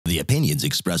The opinions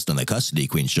expressed on the Custody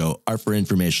Queen show are for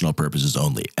informational purposes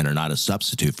only and are not a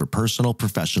substitute for personal,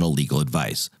 professional legal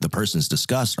advice. The persons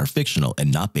discussed are fictional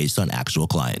and not based on actual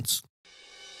clients.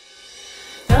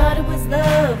 Thought it was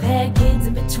love, had kids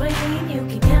in between. You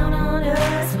can count on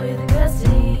us, we're the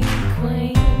Custody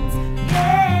Queens.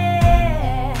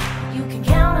 Yeah, you can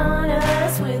count on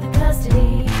us, we're the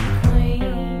Custody Queens.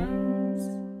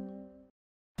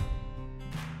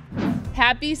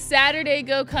 Happy Saturday,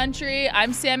 Go Country.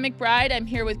 I'm Sam McBride. I'm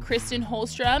here with Kristen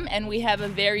Holstrom, and we have a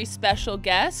very special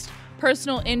guest,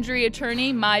 personal injury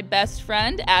attorney, my best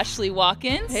friend, Ashley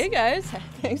Watkins. Hey guys,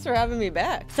 thanks for having me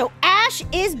back. So Ash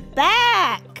is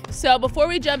back. So before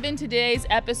we jump into today's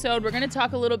episode, we're going to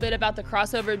talk a little bit about the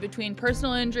crossover between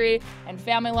personal injury and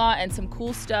family law and some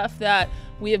cool stuff that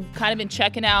we have kind of been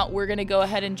checking out. We're going to go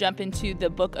ahead and jump into the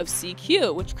book of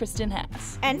CQ, which Kristen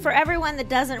has. And for everyone that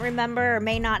doesn't remember or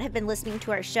may not have been listening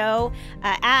to our show,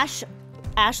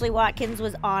 Ashley Watkins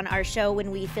was on our show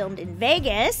when we filmed in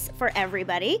Vegas for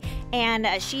everybody, and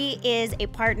she is a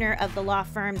partner of the law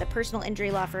firm, the personal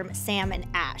injury law firm, Sam and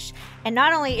Ash. And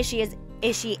not only is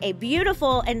she a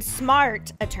beautiful and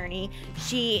smart attorney,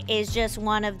 she is just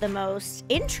one of the most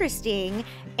interesting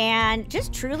and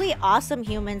just truly awesome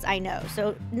humans I know.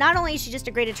 So not only is she just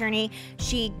a great attorney,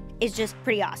 she is just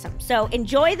pretty awesome. So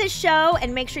enjoy the show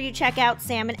and make sure you check out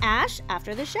Sam and Ash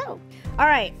after the show. All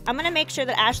right, I'm gonna make sure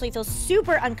that Ashley feels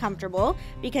super uncomfortable,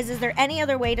 because is there any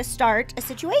other way to start a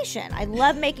situation? I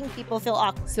love making people feel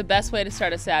awkward. It's the best way to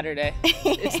start a Saturday.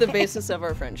 It's the basis of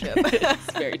our friendship.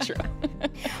 It's very true.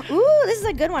 Ooh, this is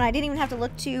a good one. I didn't even have to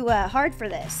look too hard for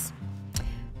this.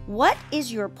 What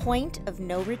is your point of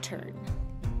no return?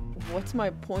 What's my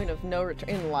point of no return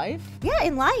in life? Yeah,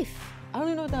 in life. I don't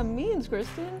even know what that means,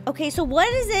 Kristen. Okay, so what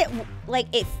is it like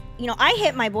if, I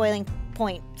hit my boiling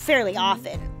point fairly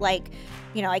often. Like,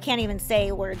 I can't even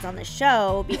say words on the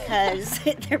show because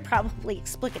they're probably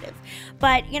explicative.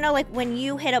 But, like when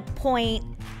you hit a point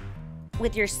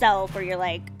with yourself where you're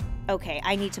like, okay,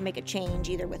 I need to make a change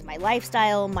either with my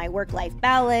lifestyle, my work-life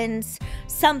balance,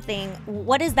 something.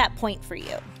 What is that point for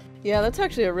you? Yeah, that's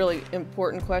actually a really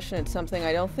important question. It's something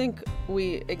I don't think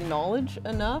we acknowledge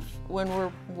enough when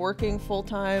we're working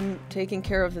full-time, taking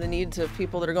care of the needs of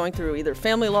people that are going through either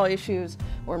family law issues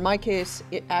or, in my case,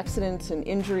 accidents and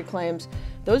injury claims.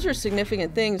 Those are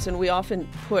significant things, and we often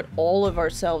put all of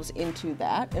ourselves into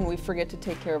that, and we forget to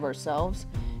take care of ourselves.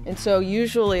 And so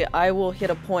usually I will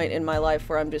hit a point in my life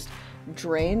where I'm just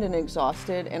drained and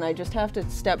exhausted, and I just have to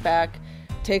step back,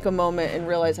 take a moment, and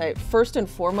realize first and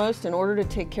foremost, in order to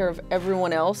take care of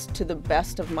everyone else to the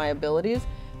best of my abilities,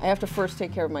 I have to first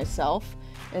take care of myself.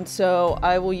 And so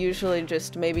I will usually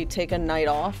just maybe take a night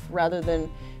off rather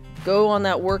than go on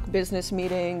that work business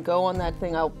meeting, go on that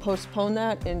thing. I'll postpone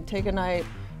that and take a night,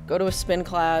 go to a spin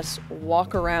class,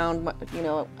 walk around.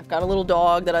 I've got a little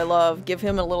dog that I love, give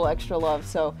him a little extra love.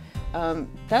 So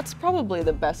that's probably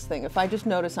the best thing, if I just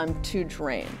notice I'm too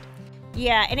drained.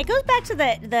 Yeah, and it goes back to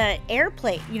the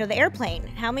airplane, the airplane.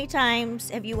 How many times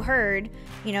have you heard,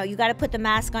 you got to put the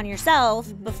mask on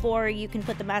yourself before you can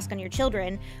put the mask on your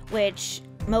children, which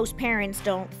most parents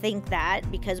don't think that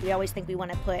because we always think we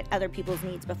want to put other people's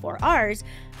needs before ours,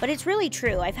 but it's really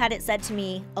true. I've had it said to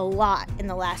me a lot in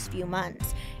the last few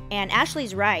months. And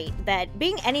Ashley's right that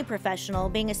being any professional,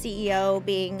 being a CEO,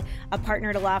 being a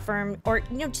partner at a law firm, or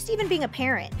just even being a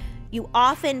parent, you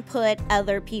often put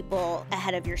other people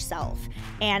ahead of yourself.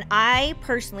 And I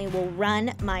personally will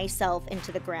run myself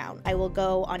into the ground. I will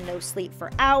go on no sleep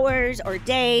for hours or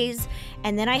days.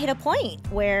 And then I hit a point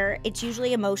where it's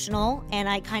usually emotional, and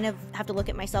I kind of have to look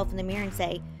at myself in the mirror and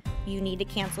say, you need to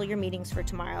cancel your meetings for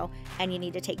tomorrow, and you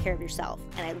need to take care of yourself.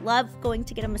 And I love going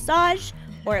to get a massage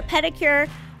or a pedicure,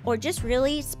 or just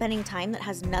really spending time that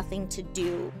has nothing to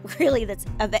do really that's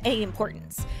of any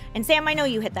importance. And Sam, I know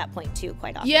you hit that point too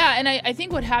quite often. Yeah, and I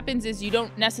think what happens is you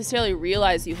don't necessarily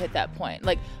realize you hit that point.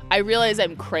 Like, I realize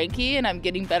I'm cranky and I'm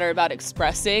getting better about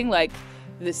expressing, like,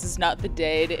 this is not the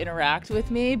day to interact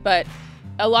with me. But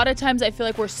a lot of times I feel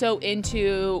like we're so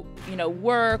into,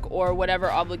 work or whatever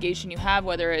obligation you have,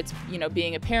 whether it's,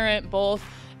 being a parent, both,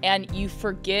 and you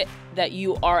forget that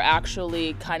you are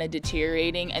actually kind of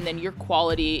deteriorating, and then your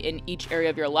quality in each area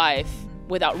of your life,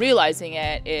 without realizing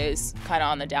it, is kind of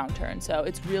on the downturn. So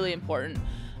it's really important.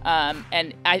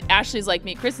 And Ashley's like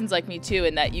me, Kristen's like me too,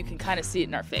 in that you can kind of see it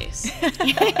in our face.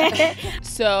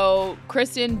 So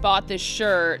Kristen bought this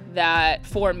shirt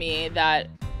for me that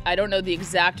I don't know the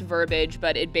exact verbiage,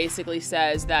 but it basically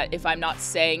says that if I'm not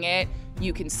saying it,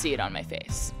 you can see it on my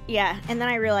face. Yeah, and then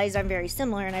I realized I'm very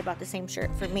similar, and I bought the same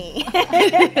shirt for me.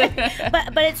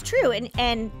 but it's true,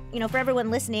 and you know, for everyone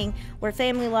listening, we're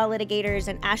family law litigators,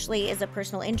 and Ashley is a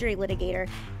personal injury litigator.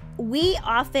 We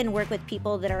often work with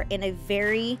people that are in a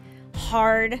very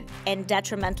hard and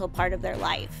detrimental part of their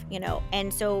life, you know,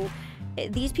 and so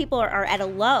these people are at a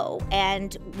low,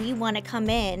 and we want to come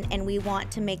in and we want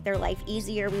to make their life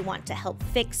easier. We want to help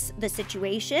fix the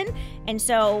situation. And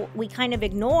so we kind of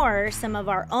ignore some of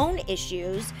our own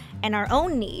issues and our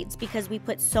own needs because we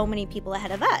put so many people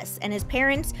ahead of us. And as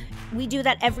parents, we do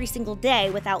that every single day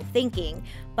without thinking.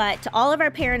 But to all of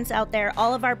our parents out there,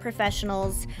 all of our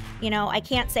professionals, you know, I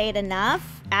can't say it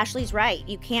enough. Ashley's right.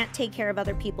 You can't take care of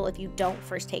other people if you don't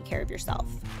first take care of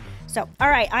yourself. So, all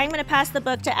right, I'm going to pass the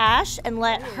book to Ash and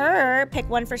let her pick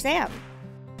one for Sam.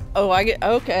 Oh,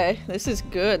 okay. This is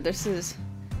good.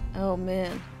 Oh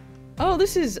man. Oh,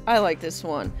 I like this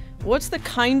one. What's the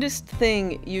kindest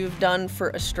thing you've done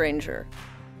for a stranger?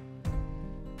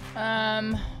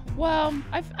 Well,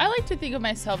 I like to think of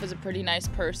myself as a pretty nice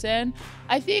person.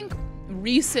 I think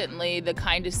recently the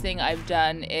kindest thing I've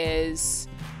done is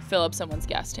fill up someone's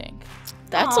gas tank.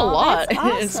 That's a lot, that's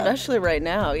awesome. especially right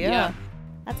now. Yeah.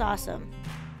 That's awesome.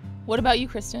 What about you,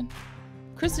 Kristen?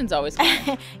 Kristen's always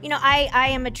kind. You know, I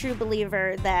am a true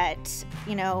believer that,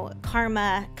 you know,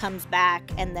 karma comes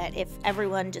back, and that if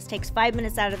everyone just takes 5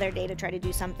 minutes out of their day to try to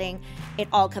do something, it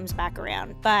all comes back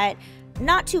around. But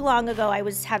not too long ago, I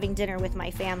was having dinner with my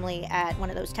family at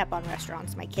one of those Tepon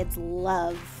restaurants. My kids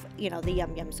love, you know, the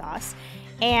yum yum sauce.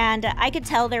 And I could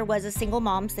tell there was a single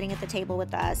mom sitting at the table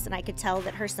with us, and I could tell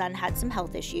that her son had some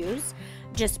health issues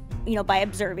just, you know, by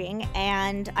observing.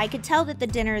 And I could tell that the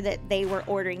dinner that they were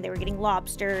ordering, they were getting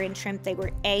lobster and shrimp. They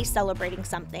were A, celebrating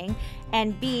something,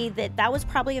 and B, that was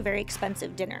probably a very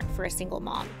expensive dinner for a single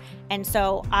mom. And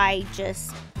so I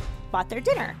just bought their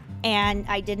dinner, and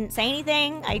I didn't say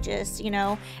anything. I just, you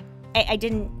know, I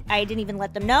didn't even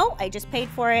let them know. I just paid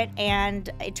for it. And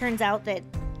it turns out that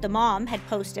the mom had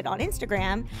posted on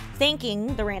Instagram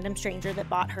thanking the random stranger that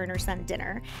bought her and her son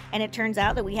dinner. And it turns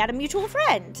out that we had a mutual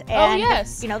friend. And,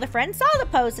 yes. You know, the friend saw the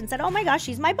post and said, oh my gosh,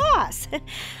 she's my boss.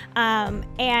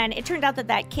 And it turned out that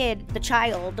that kid, the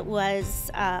child,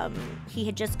 was, he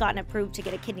had just gotten approved to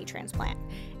get a kidney transplant.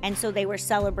 And so they were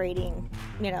celebrating,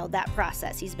 you know, that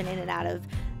process. He's been in and out of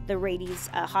the Rady's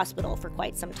hospital for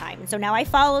quite some time. And so now I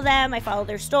follow them, I follow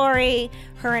their story.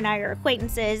 Her and I are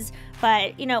acquaintances.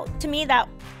 But, you know, to me that,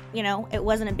 you know, it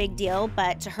wasn't a big deal,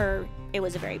 but to her, it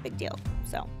was a very big deal.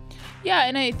 So. Yeah,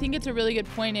 and I think it's a really good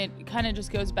point. It kind of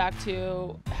just goes back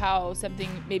to how something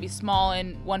maybe small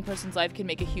in one person's life can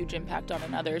make a huge impact on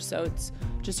another. So it's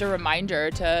just a reminder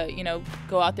to, you know,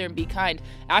 go out there and be kind.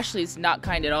 Ashley's not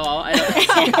kind at all.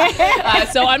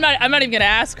 So I'm not even gonna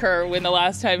ask her when the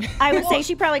last time. I would say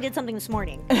she probably did something this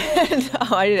morning. No,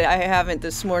 I haven't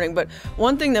this morning. But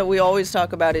one thing that we always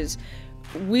talk about is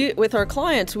with our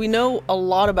clients, we know a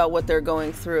lot about what they're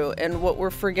going through, and what we're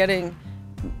forgetting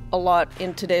a lot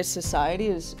in today's society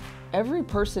is every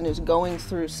person is going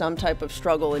through some type of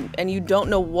struggle, and you don't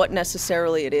know what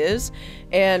necessarily it is.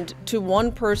 And to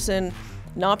one person,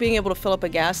 not being able to fill up a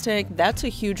gas tank, that's a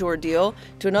huge ordeal.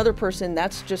 To another person,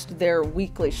 that's just their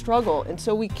weekly struggle. And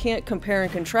so we can't compare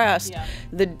and contrast.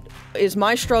 Yeah. Is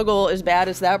my struggle as bad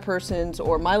as that person's,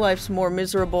 or my life's more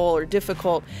miserable or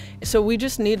difficult? So we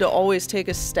just need to always take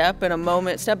a step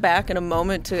back in a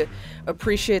moment to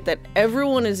appreciate that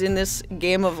everyone is in this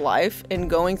game of life and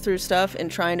going through stuff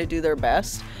and trying to do their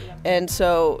best. Yeah. And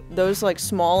so those like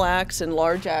small acts and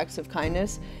large acts of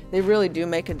kindness, they really do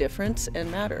make a difference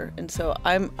and matter. And so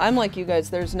I'm like you guys,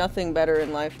 there's nothing better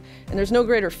in life, and there's no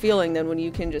greater feeling than when you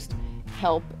can just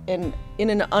help in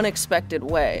an unexpected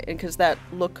way, and because that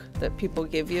look that people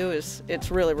give you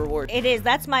it's really rewarding. It is.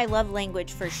 That's my love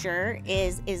language for sure,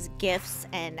 is gifts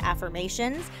and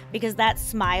affirmations, because that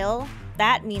smile,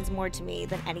 that means more to me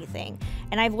than anything.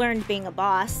 And I've learned being a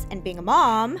boss and being a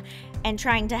mom and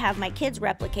trying to have my kids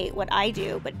replicate what I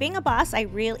do. But being a boss, and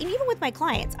even with my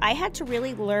clients, I had to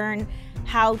really learn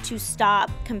how to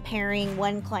stop comparing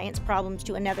one client's problems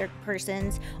to another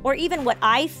person's, or even what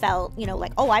I felt, you know,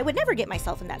 like, oh, I would never get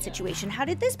myself in that situation. How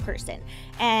did this person?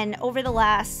 And over the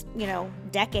last, you know,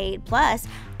 decade plus,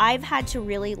 I've had to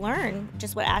really learn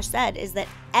just what Ash said, is that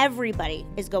everybody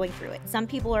is going through it. Some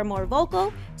people are more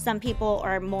vocal, some people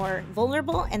are more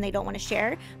vulnerable and they don't want to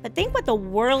share. But think what the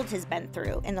world has been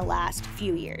through in the last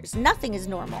few years. Nothing is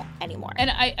normal anymore. And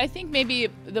I think maybe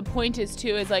the point is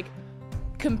too, is like,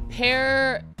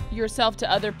 compare yourself to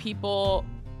other people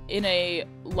in a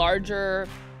larger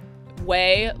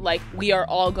way, like we are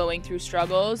all going through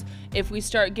struggles. If we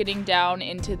start getting down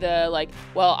into the like,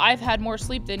 well, I've had more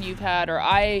sleep than you've had, or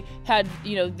I had,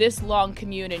 you know, this long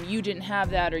commute and you didn't have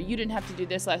that, or you didn't have to do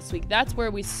this last week, that's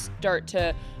where we start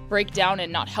to break down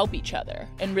and not help each other.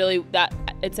 And really that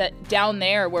it's at down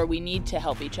there where we need to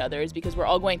help each other, is because we're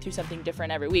all going through something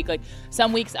different every week. Like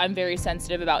some weeks I'm very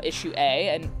sensitive about issue A,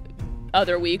 and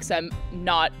other weeks I'm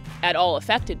not at all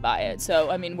affected by it.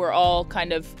 So, I mean, we're all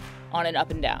kind of on an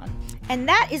up and down. And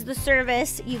that is the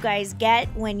service you guys get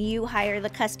when you hire the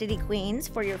custody queens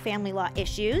for your family law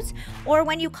issues, or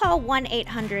when you call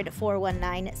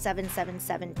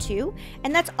 1-800-419-7772.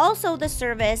 And that's also the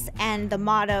service and the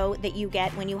motto that you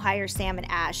get when you hire Sam and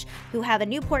Ash, who have a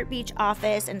Newport Beach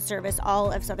office and service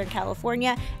all of Southern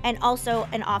California, and also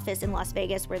an office in Las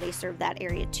Vegas where they serve that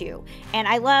area too. And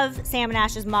I love Sam and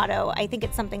Ash's motto. I think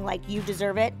it's something like, you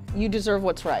deserve it. You deserve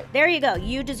what's right. There you go.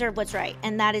 You deserve what's right.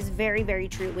 And that is very, very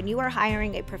true. When you are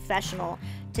hiring a professional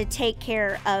to take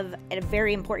care of a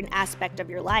very important aspect of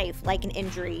your life, like an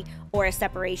injury or a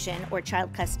separation or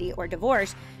child custody or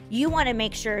divorce, you want to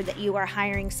make sure that you are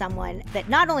hiring someone that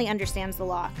not only understands the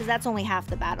law, because that's only half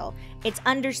the battle, it's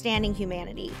understanding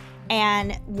humanity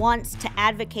and wants to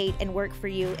advocate and work for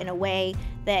you in a way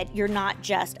that you're not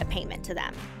just a payment to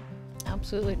them.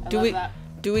 Absolutely.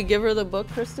 Do we give her the book,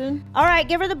 Kristen? All right,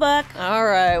 give her the book. All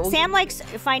right. Sam likes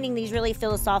finding these really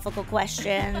philosophical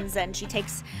questions, and she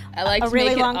takes I like a to really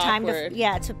make it long time awkward.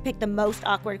 to pick the most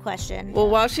awkward question. Well,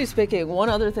 while she's picking, one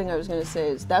other thing I was going to say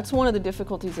is that's one of the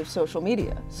difficulties of social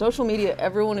media. Social media,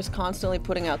 everyone is constantly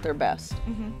putting out their best.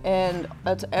 And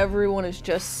everyone is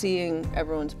just seeing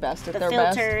everyone's best at the their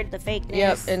best. filtered, the fakeness.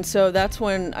 Yep, and so that's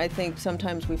when I think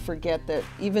sometimes we forget that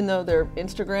even though their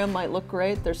Instagram might look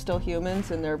great, they're still humans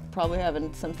and they're probably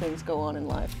having some things go on in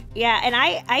life. Yeah, and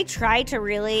I try to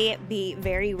really be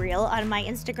very real on my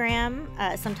Instagram,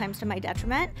 sometimes to my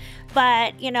detriment.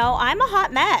 But, you know, I'm a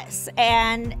hot mess.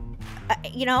 And,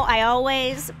 you know, I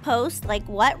always post like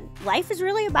what life is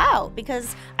really about,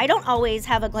 because I don't always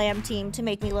have a glam team to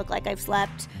make me look like I've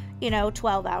slept,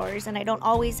 12 hours. And I don't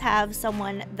always have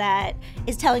someone that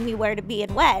is telling me where to be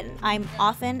and when. I'm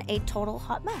often a total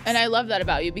hot mess. And I love that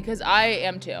about you, because I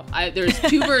am too. There's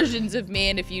two versions of me,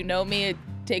 and if you know me, it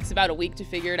takes about a week to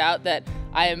figure it out that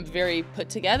I am very put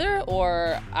together,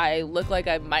 or I look like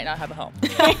I might not have a home.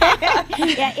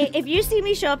 Yeah, if you see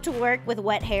me show up to work with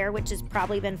wet hair, which has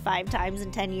probably been 5 times in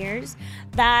 10 years,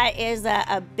 that is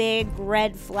a big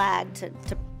red flag to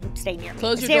stay near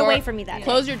me. Stay away from me that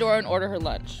Close day. your door and order her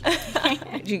lunch.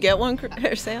 Did you get one,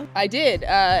 Sam? I did,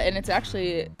 and it's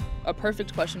actually a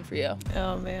perfect question for you.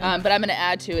 Oh, man. But I'm going to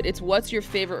add to it. It's what's your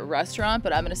favorite restaurant,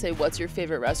 but I'm going to say what's your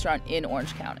favorite restaurant in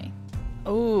Orange County?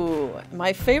 Oh,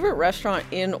 my favorite restaurant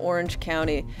in Orange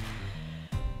County.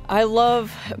 I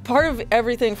love, part of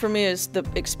everything for me is the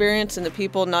experience and the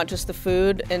people, not just the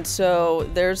food. And so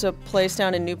there's a place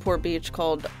down in Newport Beach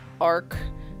called Arc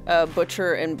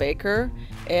Butcher and Baker.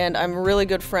 And I'm really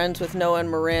good friends with Noah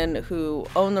and Marin, who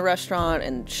own the restaurant,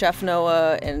 and Chef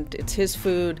Noah, and it's his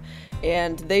food.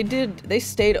 And they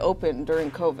stayed open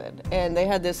during COVID, and they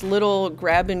had this little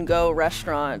grab-and-go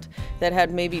restaurant that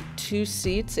had maybe 2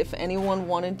 seats if anyone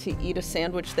wanted to eat a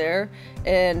sandwich there.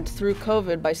 And through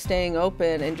COVID, by staying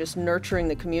open and just nurturing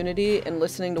the community and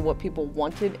listening to what people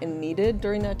wanted and needed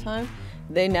during that time,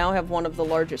 they now have one of the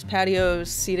largest patios,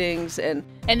 seatings, and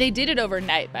they did it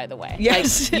overnight, by the way.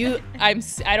 Yes. Like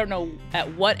I don't know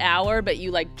at what hour, but you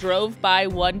like drove by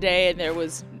one day and there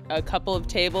was a couple of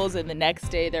tables, and the next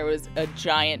day there was a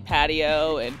giant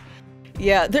patio. And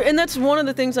yeah, and that's one of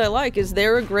the things I like, is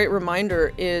they're a great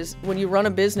reminder, is when you run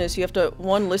a business, you have to,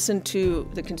 one, listen to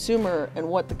the consumer and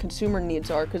what the consumer needs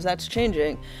are, because that's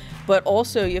changing. But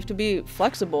also you have to be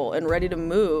flexible and ready to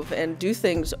move and do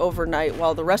things overnight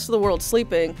while the rest of the world's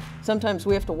sleeping. Sometimes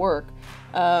we have to work.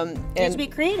 And be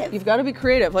creative. You've got to be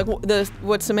creative. Like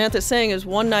what Samantha's saying is,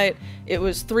 one night it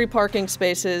was 3 parking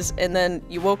spaces, and then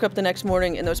you woke up the next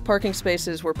morning and those parking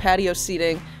spaces were patio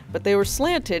seating, but they were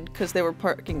slanted because they were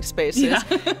parking spaces. Yeah.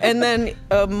 And then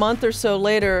a month or so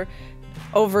later,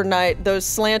 overnight, those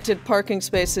slanted parking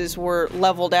spaces were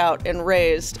leveled out and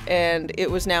raised, and it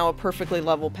was now a perfectly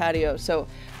level patio. So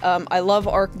I love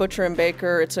Arc Butcher and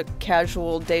Baker. It's a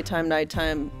casual daytime,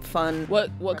 nighttime fun.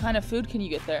 What kind of food can you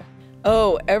get there?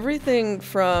 Oh, everything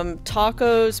from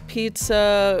tacos,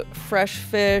 pizza, fresh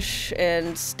fish,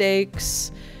 and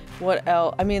steaks. What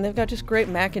else? I mean, they've got just great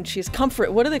mac and cheese.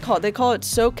 Comfort, what do they call it? They call it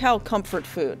SoCal comfort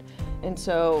food. And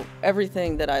so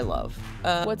everything that I love.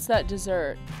 What's that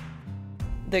dessert?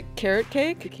 The carrot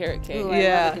cake? The carrot cake. Ooh, I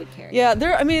Yeah. love a good carrot. Yeah,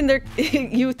 they're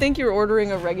you think you're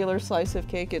ordering a regular slice of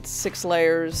cake. It's 6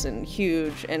 layers and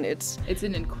huge, and it's It's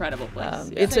an incredible place.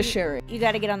 it's a sharing. You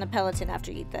got to get on the Peloton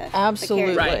after you eat the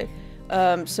Absolutely. The carrot.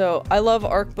 Right. So I love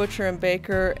Arc Butcher and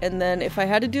Baker, and then if I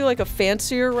had to do like a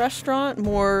fancier restaurant,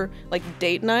 more like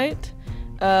date night,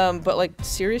 but like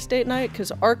serious date night,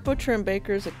 because Arc Butcher and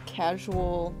Baker is a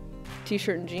casual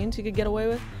t-shirt and jeans you could get away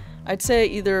with. I'd say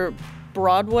either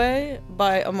Broadway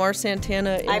by Amar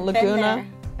Santana in I've Laguna,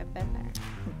 I've been there.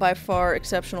 by far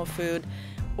exceptional food,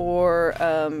 or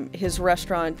his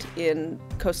restaurant in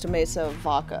Costa Mesa,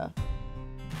 Vaca.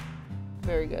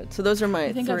 Very good. So those are my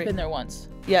I think 3. I've been there once.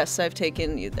 Yes, I've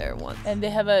taken you there once. And they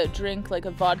have a drink, like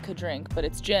a vodka drink, but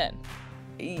it's gin.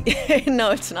 No,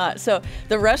 it's not. So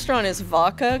the restaurant is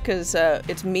Vaca because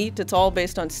it's meat. It's all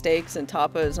based on steaks and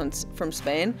tapas from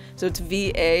Spain. So it's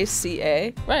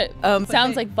VACA. Right. But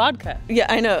Sounds like vodka. Yeah,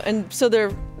 I know. And so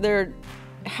their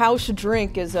house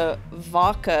drink is a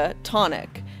vodka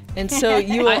tonic. And so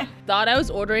I thought I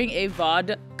was ordering a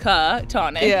vodka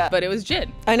tonic, Yeah. but it was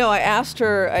gin. I know. I asked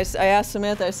her. I asked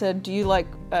Samantha. I said, "Do you like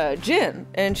gin?"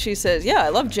 And she says, "Yeah, I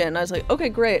love gin." I was like, "Okay,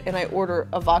 great." And I order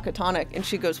a vodka tonic, and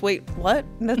she goes, "Wait, what?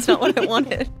 That's not what I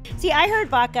wanted." See, I heard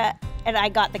vodka and I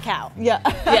got the cow. Yeah.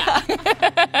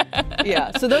 Yeah.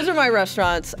 Yeah. So those are my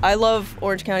restaurants. I love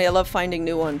Orange County. I love finding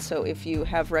new ones. So if you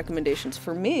have recommendations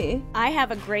for me, I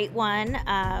have a great one.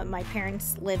 My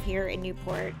parents live here in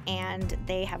Newport, and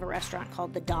they have a restaurant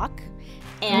called The Dock.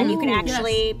 And you can Ooh.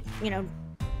 actually,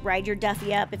 ride your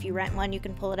Duffy up. If you rent one, you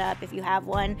can pull it up if you have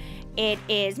one. It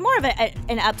is more of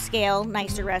an upscale,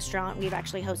 nicer restaurant. We've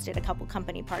actually hosted a couple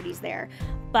company parties there.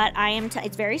 But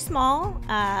it's very small,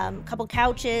 couple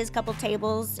couches, couple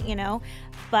tables,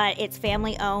 but it's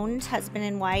family owned, husband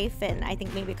and wife, and I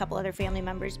think maybe a couple other family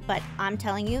members. But I'm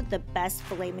telling you, the best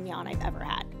filet mignon I've ever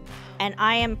had. And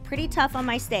I am pretty tough on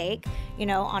my steak,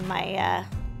 on my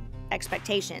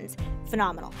expectations.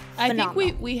 Phenomenal. I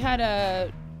think we had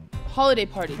a holiday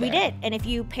party there. We did. And if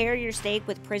you pair your steak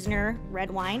with Prisoner red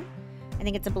wine, I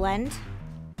think it's a blend,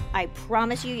 I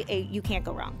promise you, you can't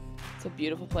go wrong. It's a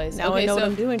beautiful place. Now I know what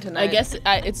I'm doing tonight. I guess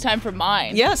it's time for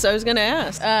mine. Yes, I was going to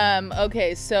ask.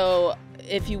 Okay, so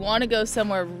if you want to go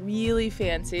somewhere really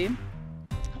fancy,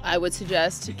 I would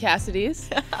suggest Cassidy's.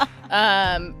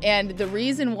 And the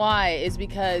reason why is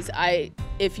because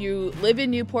if you live in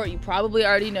Newport, you probably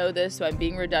already know this, so I'm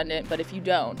being redundant, but if you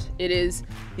don't, it is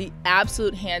the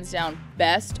absolute hands down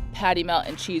best patty melt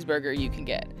and cheeseburger you can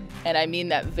get. And I mean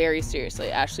that very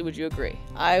seriously. Ashley, would you agree?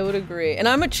 I would agree. And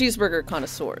I'm a cheeseburger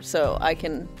connoisseur, so I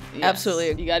can absolutely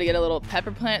agree. You got to get a little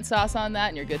pepper plant sauce on that,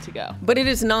 and you're good to go. But it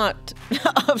is not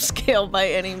upscale by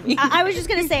any means. I was just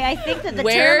going to say, I think that the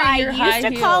Wear term I your high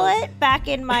used to call heels. it back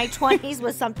in my 20s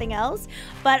was something else.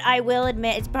 But I will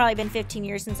admit, it's probably been 15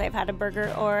 years since I've had a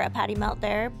burger or a patty melt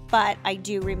there. But I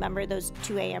do remember those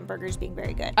 2 a.m. burgers being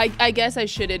very good. I guess I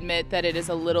should admit that it is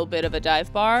a little bit of a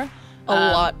dive bar.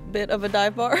 A lot bit of a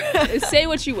dive bar. Say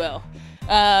what you will.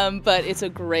 But it's a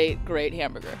great, great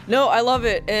hamburger. No, I love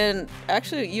it. And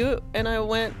actually, you and I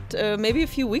went maybe a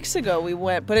few weeks ago. We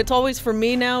went, but it's always for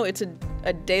me now. It's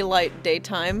a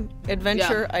daytime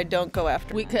adventure. Yeah. I don't go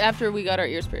after. After we got our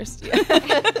ears pierced.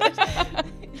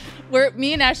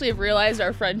 Me and Ashley have realized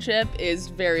our friendship is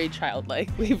very childlike.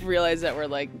 We've realized that we're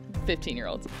like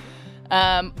 15-year-olds.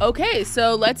 Okay,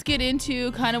 so let's get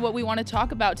into kind of what we want to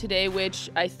talk about today, which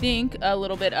I think a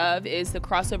little bit of is the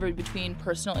crossover between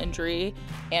personal injury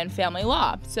and family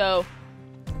law. So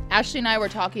Ashley and I were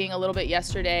talking a little bit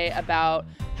yesterday about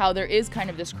how there is kind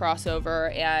of this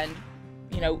crossover, and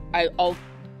I'll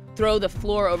throw the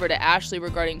floor over to Ashley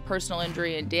regarding personal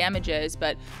injury and damages,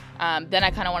 but then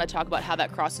I kind of want to talk about how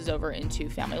that crosses over into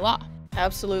family law.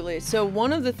 Absolutely. So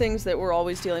one of the things that we're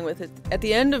always dealing with is at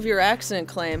the end of your accident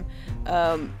claim,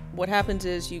 what happens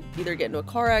is you either get into a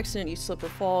car accident, you slip or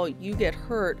fall, you get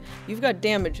hurt, you've got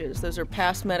damages. Those are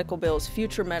past medical bills,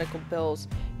 future medical bills,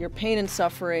 your pain and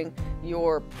suffering,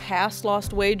 your past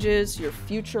lost wages, your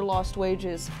future lost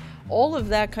wages. All of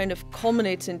that kind of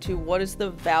culminates into what is the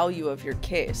value of your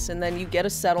case. And then you get a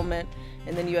settlement,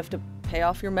 and then you have to pay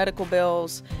off your medical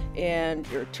bills and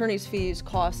your attorney's fees,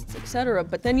 costs, etc.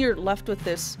 But then you're left with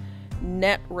this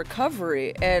net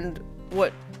recovery. And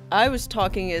what I was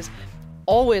talking is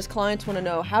always clients want to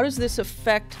know, how does this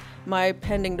affect my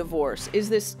pending divorce?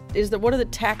 What are the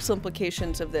tax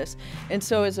implications of this? And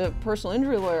so as a personal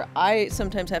injury lawyer, I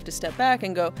sometimes have to step back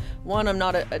and go, one, I'm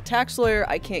not a tax lawyer.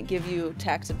 I can't give you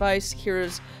tax advice.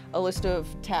 Here's a list of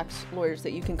tax lawyers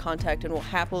that you can contact and will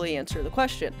happily answer the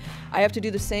question. I have to do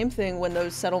the same thing when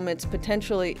those settlements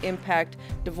potentially impact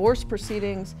divorce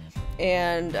proceedings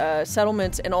and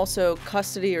settlements, and also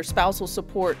custody or spousal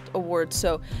support awards.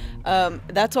 So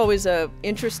that's always a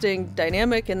interesting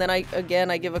dynamic. And then I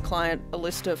give a client a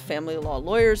list of family law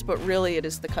lawyers, but really it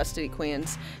is the custody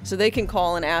queens. So they can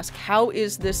call and ask, how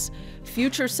is this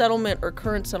future settlement or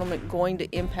current settlement going to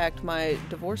impact my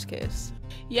divorce case?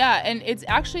 Yeah, and it's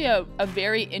actually a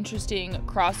very interesting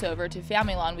crossover to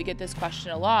family law, and we get this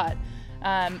question a lot.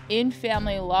 In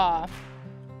family law,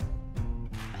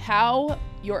 how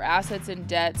your assets and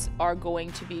debts are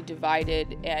going to be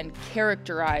divided and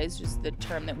characterized, is the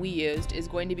term that we used, is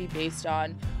going to be based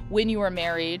on when you were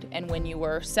married and when you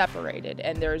were separated.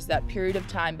 And there's that period of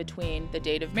time between the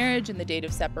date of marriage and the date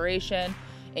of separation.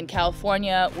 In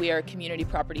California, we are a community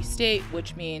property state,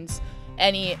 which means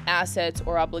any assets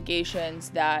or obligations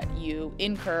that you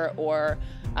incur or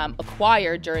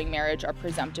acquire during marriage are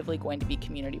presumptively going to be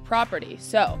community property.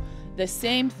 So the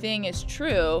same thing is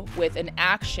true with an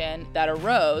action that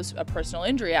arose, a personal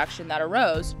injury action that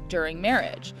arose during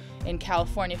marriage. In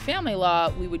California family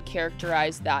law, we would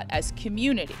characterize that as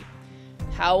community.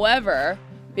 However,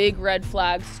 big red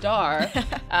flag star,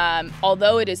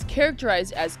 although it is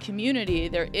characterized as community,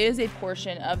 there is a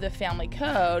portion of the family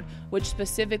code which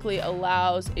specifically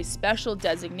allows a special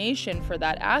designation for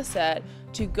that asset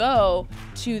to go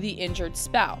to the injured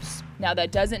spouse. Now,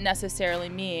 that doesn't necessarily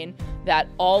mean that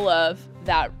all of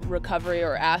that recovery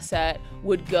or asset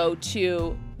would go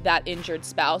to that injured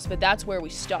spouse, but that's where we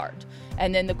start.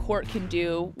 And then the court can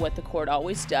do what the court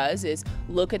always does, is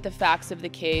look at the facts of the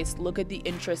case, look at the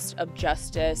interests of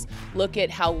justice, look at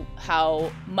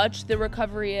how much the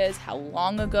recovery is, how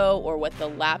long ago, or what the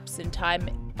lapse in time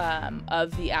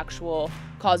of the actual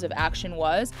cause of action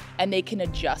was, and they can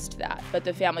adjust that. But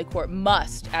the family court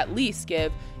must at least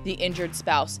give the injured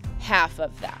spouse half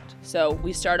of that. So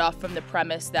we start off from the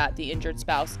premise that the injured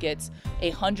spouse gets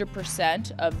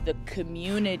 100% of the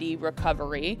community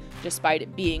recovery, despite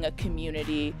it being a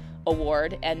community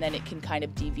award, and then it can kind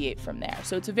of deviate from there.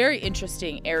 So it's a very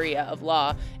interesting area of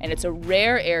law, and it's a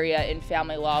rare area in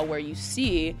family law where you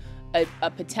see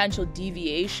a potential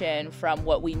deviation from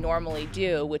what we normally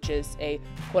do, which is a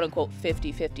quote-unquote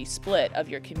 50-50 split of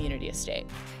your community estate.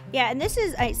 Yeah, and this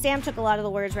is, Sam took a lot of the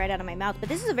words right out of my mouth, but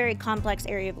this is a very complex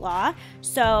area of law.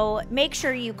 So make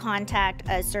sure you contact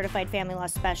a certified family law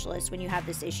specialist when you have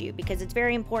this issue, because it's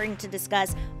very important to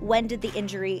discuss when did the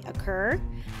injury occur,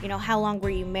 you know, how long were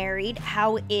you married,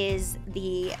 how is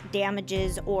the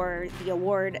damages or the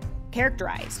award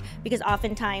characterized, because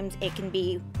oftentimes it can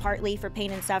be partly for pain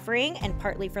and suffering and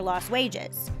partly for lost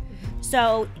wages.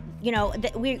 So, you know,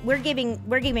 we're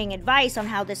giving advice on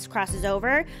how this crosses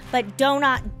over, but do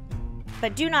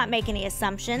not make any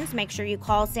assumptions. Make sure you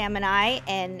call Sam and I,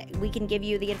 and we can give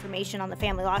you the information on the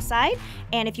family law side.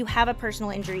 And if you have a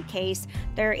personal injury case,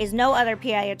 there is no other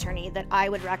PI attorney that I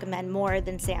would recommend more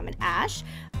than Sam and Ash.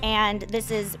 And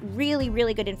this is really,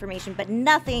 really good information, but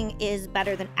nothing is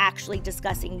better than actually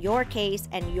discussing your case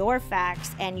and your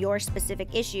facts and your specific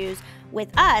issues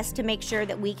with us to make sure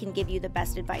that we can give you the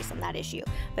best advice on that issue.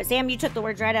 But Sam, you took the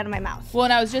words right out of my mouth. Well,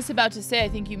 and I was just about to say, I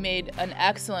think you made an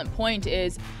excellent point,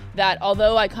 is that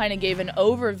although I kind of gave an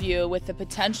overview with the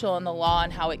potential in the law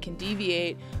and how it can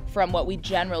deviate from what we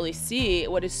generally see,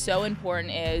 what is so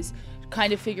important is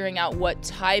kind of figuring out what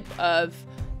type of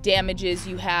damages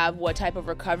you have, what type of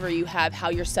recovery you have, how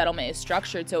your settlement is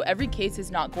structured. So every case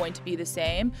is not going to be the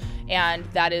same, and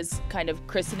that is kind of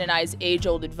Kristen and I's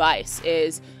age-old advice,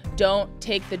 is don't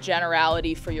take the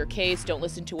generality for your case. Don't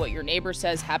listen to what your neighbor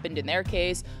says happened in their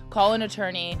case. Call an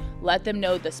attorney, let them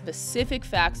know the specific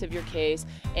facts of your case,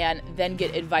 and then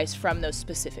get advice from those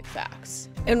specific facts.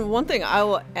 And one thing I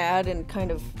will add and kind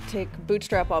of take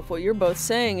bootstrap off what you're both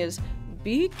saying is,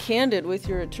 be candid with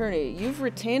your attorney. You've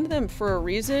retained them for a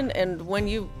reason, and when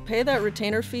you pay that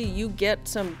retainer fee, you get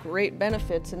some great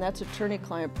benefits, and that's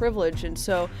attorney-client privilege. And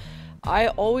so I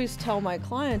always tell my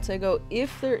clients, I go,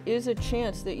 if there is a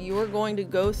chance that you're going to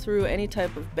go through any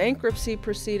type of bankruptcy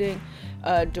proceeding,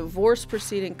 divorce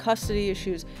proceeding, custody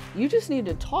issues, you just need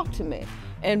to talk to me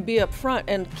and be upfront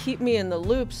and keep me in the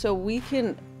loop so we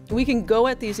can go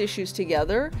at these issues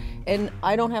together, and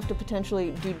I don't have to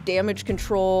potentially do damage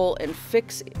control and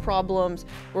fix problems,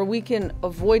 where we can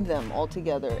avoid them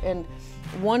altogether. And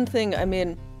one thing, I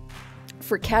mean,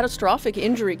 for catastrophic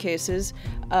injury cases,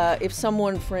 if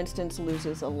someone, for instance,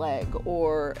 loses a leg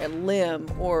or a limb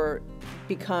or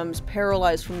becomes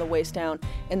paralyzed from the waist down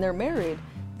and they're married,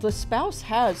 the spouse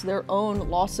has their own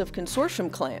loss of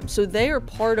consortium claim. So they are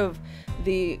part of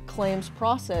the claims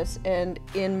process, and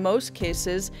in most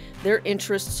cases, their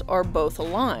interests are both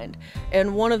aligned.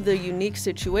 And one of the unique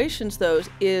situations, though,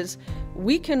 is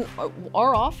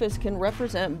our office can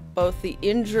represent both the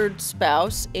injured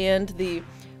spouse and the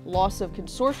loss of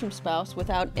consortium spouse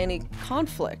without any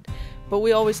conflict. But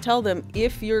we always tell them,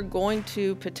 if you're going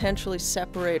to potentially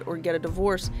separate or get a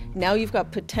divorce, now you've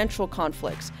got potential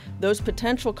conflicts. Those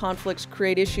potential conflicts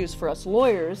create issues for us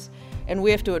lawyers, and we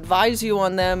have to advise you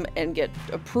on them and get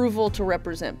approval to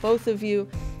represent both of you.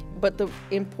 But the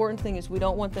important thing is we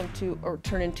don't want them to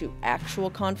turn into actual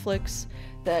conflicts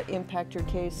that impact your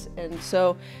case. And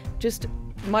so just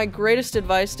my greatest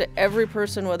advice to every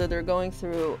person, whether they're going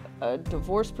through a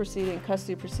divorce proceeding,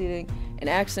 custody proceeding, an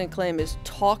accident claim, is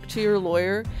talk to your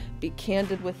lawyer, be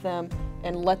candid with them,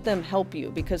 and let them help you,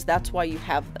 because that's why you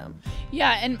have them.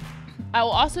 Yeah, and I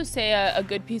will also say a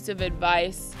good piece of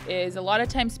advice is a lot of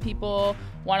times people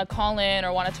want to call in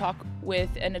or want to talk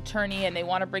with an attorney and they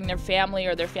want to bring their family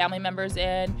or their family members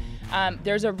in.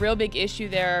 There's a real big issue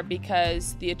there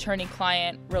because the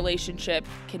attorney-client relationship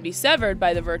can be severed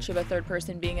by the virtue of a third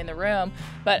person being in the room.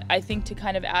 But I think to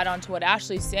kind of add on to what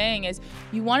Ashley's saying is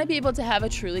you want to be able to have a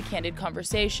truly candid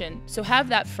conversation. So have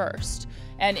that first.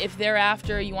 And if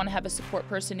thereafter you want to have a support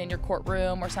person in your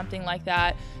courtroom or something like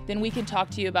that, then we can talk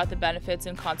to you about the benefits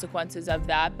and consequences of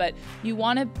that. But you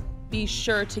want to be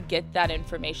sure to get that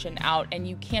information out, and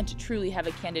you can't truly have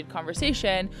a candid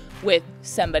conversation with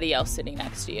somebody else sitting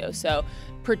next to you. So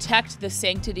protect the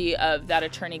sanctity of that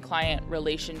attorney-client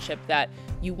relationship that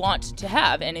you want to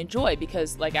have and enjoy,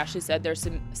 because like Ashley said, there's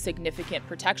some significant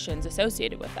protections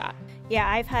associated with that. Yeah,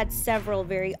 I've had several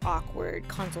very awkward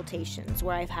consultations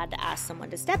where I've had to ask someone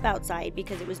to step outside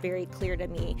because it was very clear to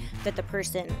me that the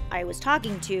person I was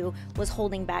talking to was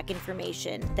holding back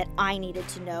information that I needed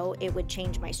to know. It would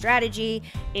change my strategy.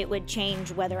 It would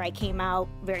change whether I came out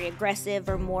very aggressive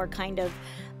or more kind of,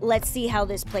 let's see how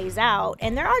this plays out.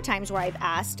 And there are times where I've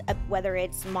asked, whether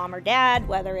it's mom or dad,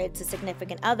 whether it's a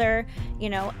significant other,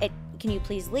 can you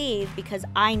please leave, because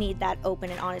I need that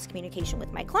open and honest communication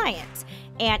with my clients.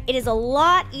 And it is a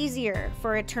lot easier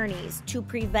for attorneys to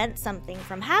prevent something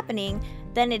from happening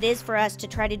than it is for us to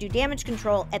try to do damage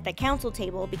control at the counsel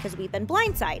table because we've been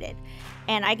blindsided.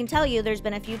 And I can tell you there's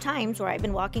been a few times where I've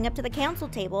been walking up to the counsel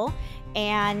table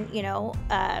and,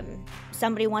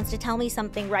 somebody wants to tell me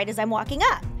something right as I'm walking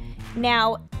up.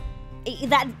 Now,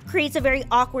 that creates a very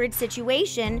awkward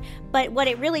situation, but what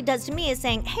it really does to me is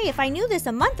saying, hey, if I knew this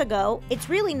a month ago, it's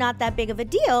really not that big of a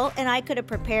deal, and I could have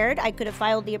prepared, I could have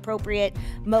filed the appropriate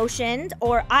motions,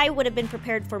 or I would have been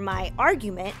prepared for my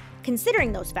argument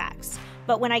considering those facts.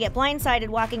 But when I get blindsided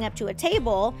walking up to a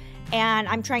table and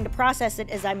I'm trying to process it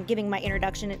as I'm giving my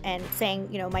introduction and saying,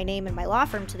 my name and my law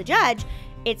firm to the judge,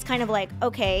 it's kind of like,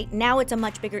 okay, now it's a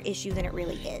much bigger issue than it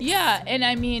really is. Yeah, and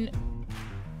I mean,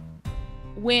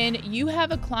 when you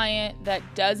have a client that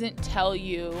doesn't tell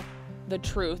you the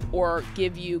truth or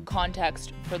give you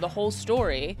context for the whole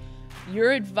story,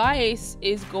 your advice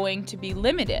is going to be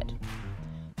limited.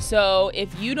 So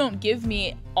if you don't give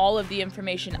me all of the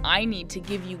information I need to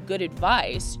give you good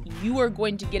advice, you are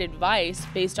going to get advice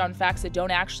based on facts that don't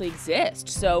actually exist.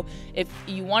 So if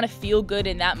you want to feel good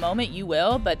in that moment, you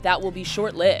will, but that will be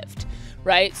short-lived.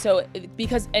 Right? So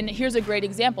and here's a great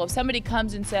example. If somebody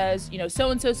comes and says,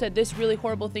 so-and-so said this really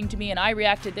horrible thing to me and I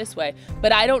reacted this way,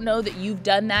 but I don't know that you've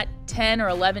done that 10 or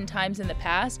 11 times in the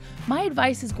past, my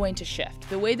advice is going to shift.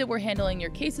 The way that we're handling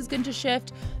your case is going to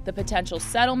shift. The potential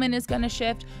settlement is going to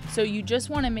shift. So you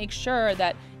just want to make sure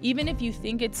that even if you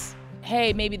think it's,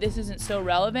 hey, maybe this isn't so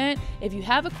relevant, if you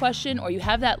have a question or you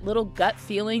have that little gut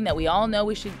feeling that we all know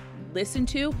we should listen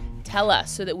to, tell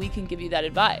us so that we can give you that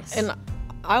advice. And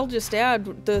I'll just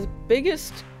add, the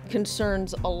biggest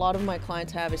concerns a lot of my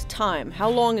clients have is time. How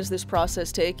long is this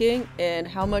process taking, and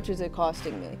how much is it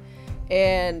costing me?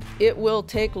 And it will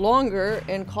take longer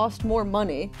and cost more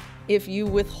money if you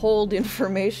withhold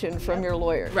information from your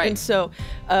lawyer. Right. And so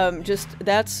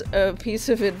that's a piece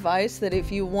of advice, that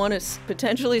if you want to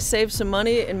potentially save some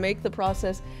money and make the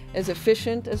process as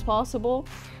efficient as possible,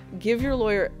 give your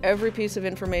lawyer every piece of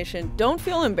information. Don't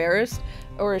feel embarrassed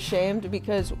or ashamed,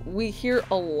 because we hear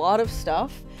a lot of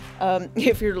stuff.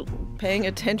 If you're paying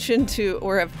attention to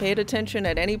or have paid attention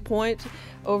at any point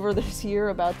over this year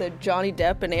about the Johnny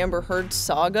Depp and Amber Heard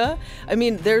saga, I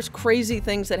mean, there's crazy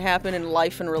things that happen in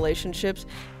life and relationships,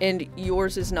 and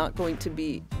yours is not going to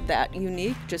be that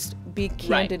unique. Just be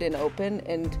candid and open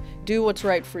and do what's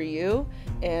right for you.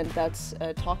 And that's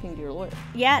talking to your lawyer.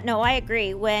 Yeah, no, I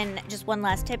agree. Just one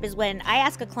last tip is when I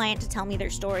ask a client to tell me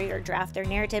their story or draft their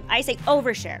narrative, I say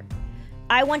overshare.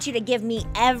 I want you to give me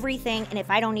everything, and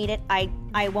if I don't need it, I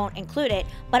won't include it.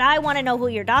 But I want to know who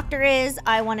your doctor is.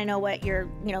 I want to know what your,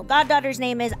 goddaughter's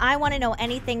name is. I want to know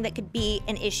anything that could be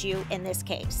an issue in this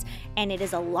case. And it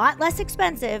is a lot less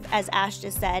expensive, as Ash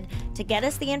just said, to get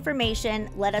us the information,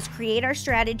 let us create our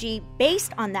strategy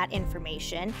based on that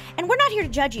information. And we're not here to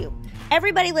judge you.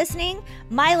 Everybody listening,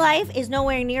 my life is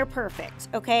nowhere near perfect,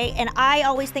 okay? And I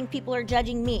always think people are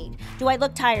judging me. Do I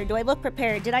look tired? Do I look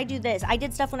prepared? Did I do this? I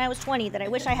did stuff when I was 20 that I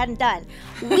wish I hadn't done.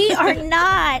 We are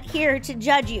not here to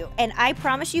judge you. And I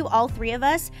promise you, all three of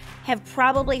us have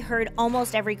probably heard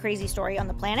almost every crazy story on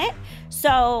the planet.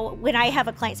 So when I have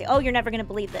a client say, oh, you're never going to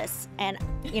believe this. And,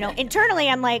 internally,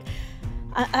 I'm like,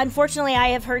 unfortunately, I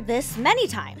have heard this many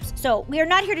times. So we are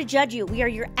not here to judge you. We are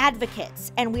your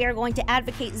advocates, and we are going to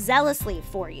advocate zealously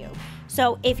for you.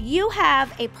 So if you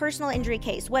have a personal injury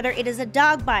case, whether it is a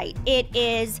dog bite, it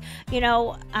is,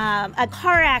 a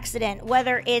car accident,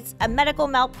 whether it's a medical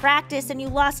malpractice and you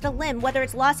lost a limb, whether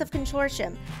it's loss of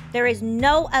consortium, there is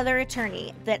no other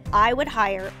attorney that I would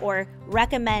hire or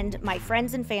recommend my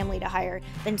friends and family to hire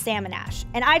than Sam and Ash.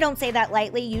 And I don't say that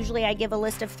lightly. Usually I give a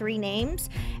list of 3 names.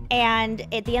 And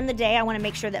at the end of the day, I want to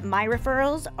make sure that my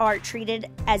referrals are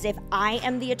treated as if I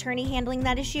am the attorney handling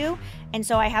that issue. And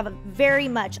so I have very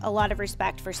much a lot of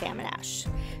respect for Sam and Ash.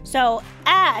 So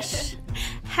Ash,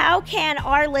 how can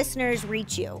our listeners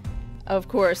reach you? Of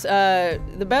course.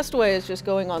 The best way is just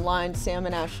going online,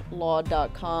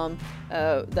 samandashlaw.com.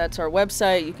 That's our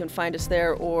website. You can find us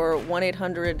there, or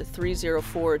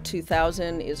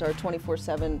 1-800-304-2000 is our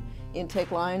 24/7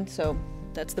 intake line. So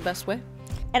that's the best way.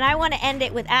 And I want to end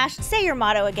it with Ash. Say your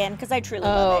motto again, because I truly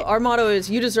love it. Our motto is,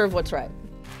 you deserve what's right.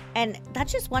 And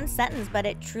that's just one sentence, but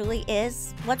it truly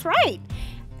is what's right.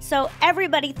 So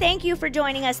everybody, thank you for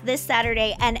joining us this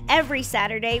Saturday and every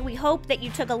Saturday. We hope that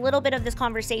you took a little bit of this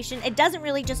conversation. It doesn't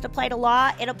really just apply to law,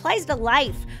 it applies to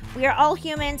life. We are all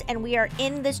humans and we are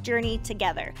in this journey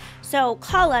together. So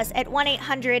call us at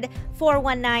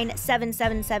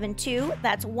 1-800-419-7772.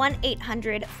 That's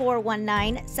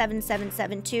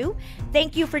 1-800-419-7772.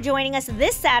 Thank you for joining us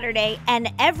this Saturday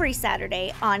and every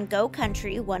Saturday on Go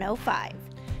Country 105.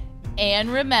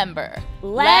 And remember,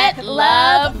 Let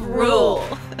love rule.